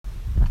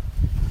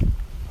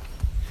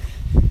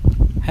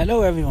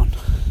Hello everyone,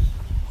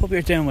 hope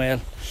you're doing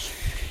well.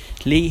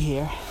 Lee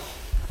here.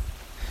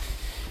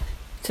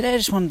 Today I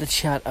just wanted to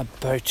chat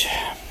about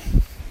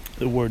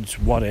the words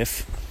what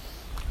if.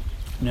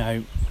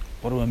 Now,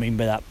 what do I mean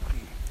by that?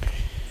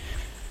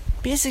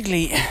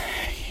 Basically,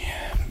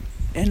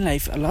 in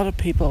life, a lot of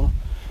people,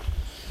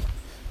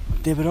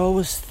 they would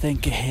always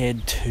think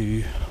ahead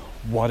to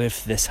what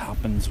if this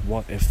happens,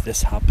 what if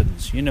this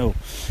happens,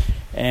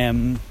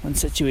 when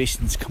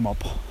situations come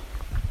up,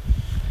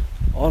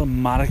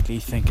 automatically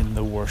thinking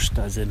the worst,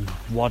 as in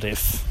what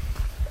if.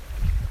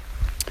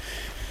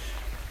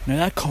 Now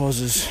that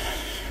causes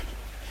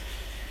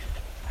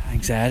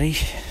anxiety,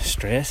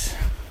 stress,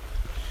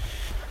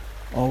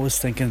 always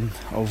thinking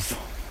of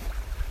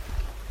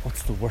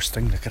what's the worst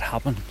thing that could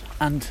happen,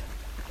 and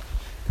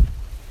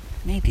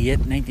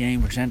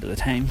 99% of the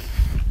time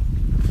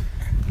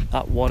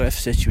that what if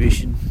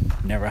situation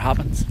never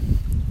happens.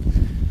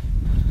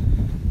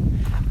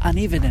 And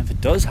even if it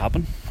does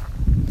happen,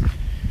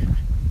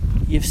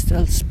 you've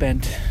still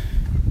spent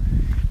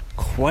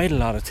quite a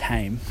lot of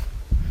time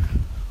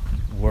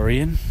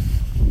worrying,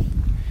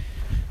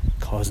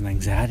 causing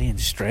anxiety and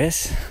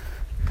stress,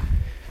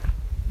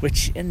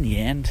 which in the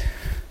end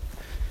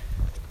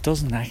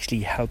doesn't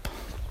actually help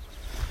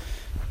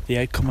the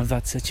outcome of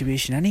that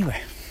situation anyway.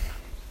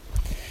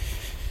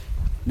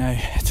 Now,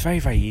 it's very,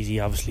 very easy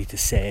obviously to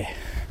say,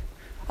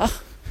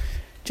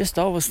 just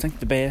always think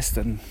the best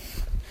and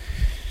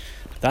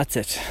that's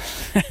it.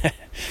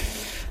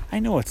 I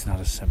know it's not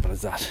as simple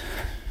as that.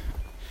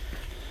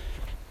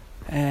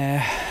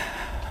 I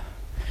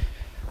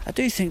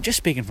do think, just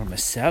speaking for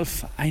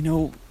myself, I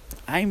know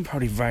I'm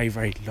probably very,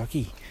 very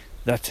lucky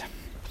that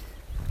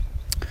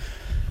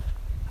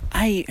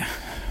I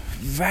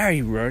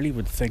very rarely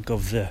would think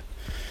of the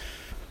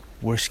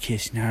worst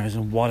case scenarios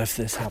and what if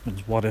this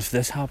happens,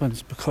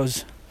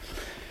 because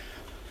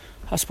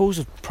I suppose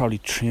I've probably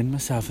trained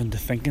myself into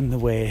thinking the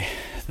way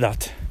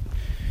that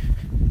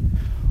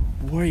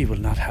worry will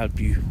not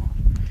help you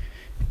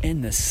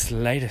in the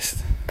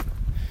slightest,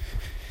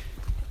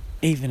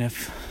 even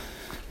if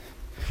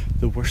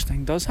the worst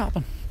thing does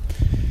happen.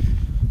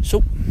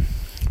 So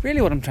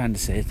really what I'm trying to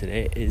say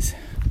today is,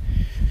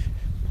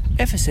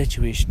 if a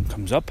situation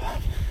comes up,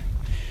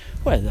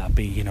 whether that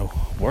be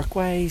work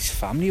wise,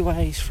 family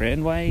wise,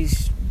 friend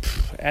wise,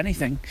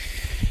 anything,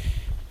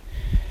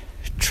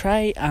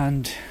 try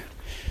and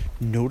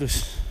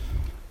notice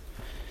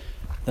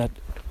that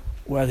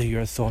whether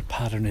your thought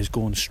pattern is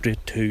going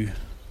straight to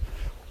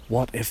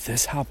what if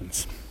this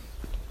happens.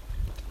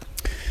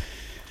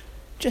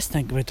 Just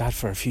think about that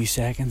for a few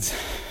seconds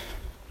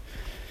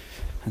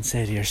and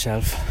say to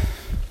yourself,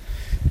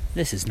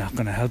 this is not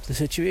going to help the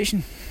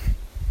situation.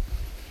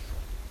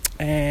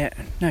 Now,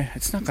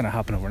 it's not going to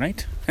happen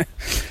overnight.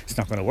 It's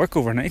not going to work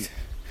overnight.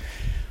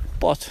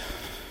 But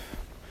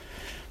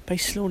by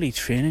slowly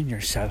training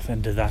yourself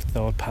into that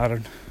thought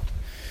pattern,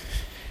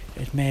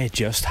 it may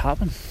just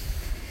happen.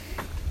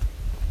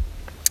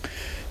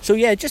 So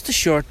yeah, just a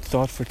short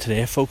thought for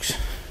today, folks.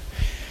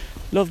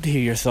 Love to hear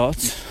your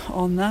thoughts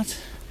on that.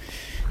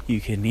 You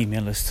can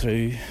email us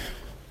through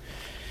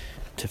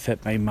to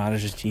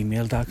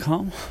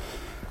fitmymatters@gmail.com,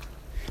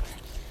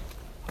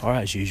 or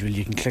as usual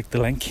you can click the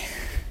link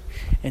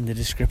in the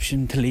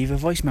description to leave a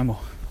voice memo.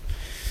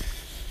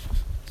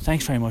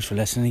 Thanks very much for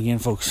listening again,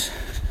 folks,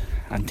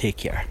 and take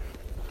care.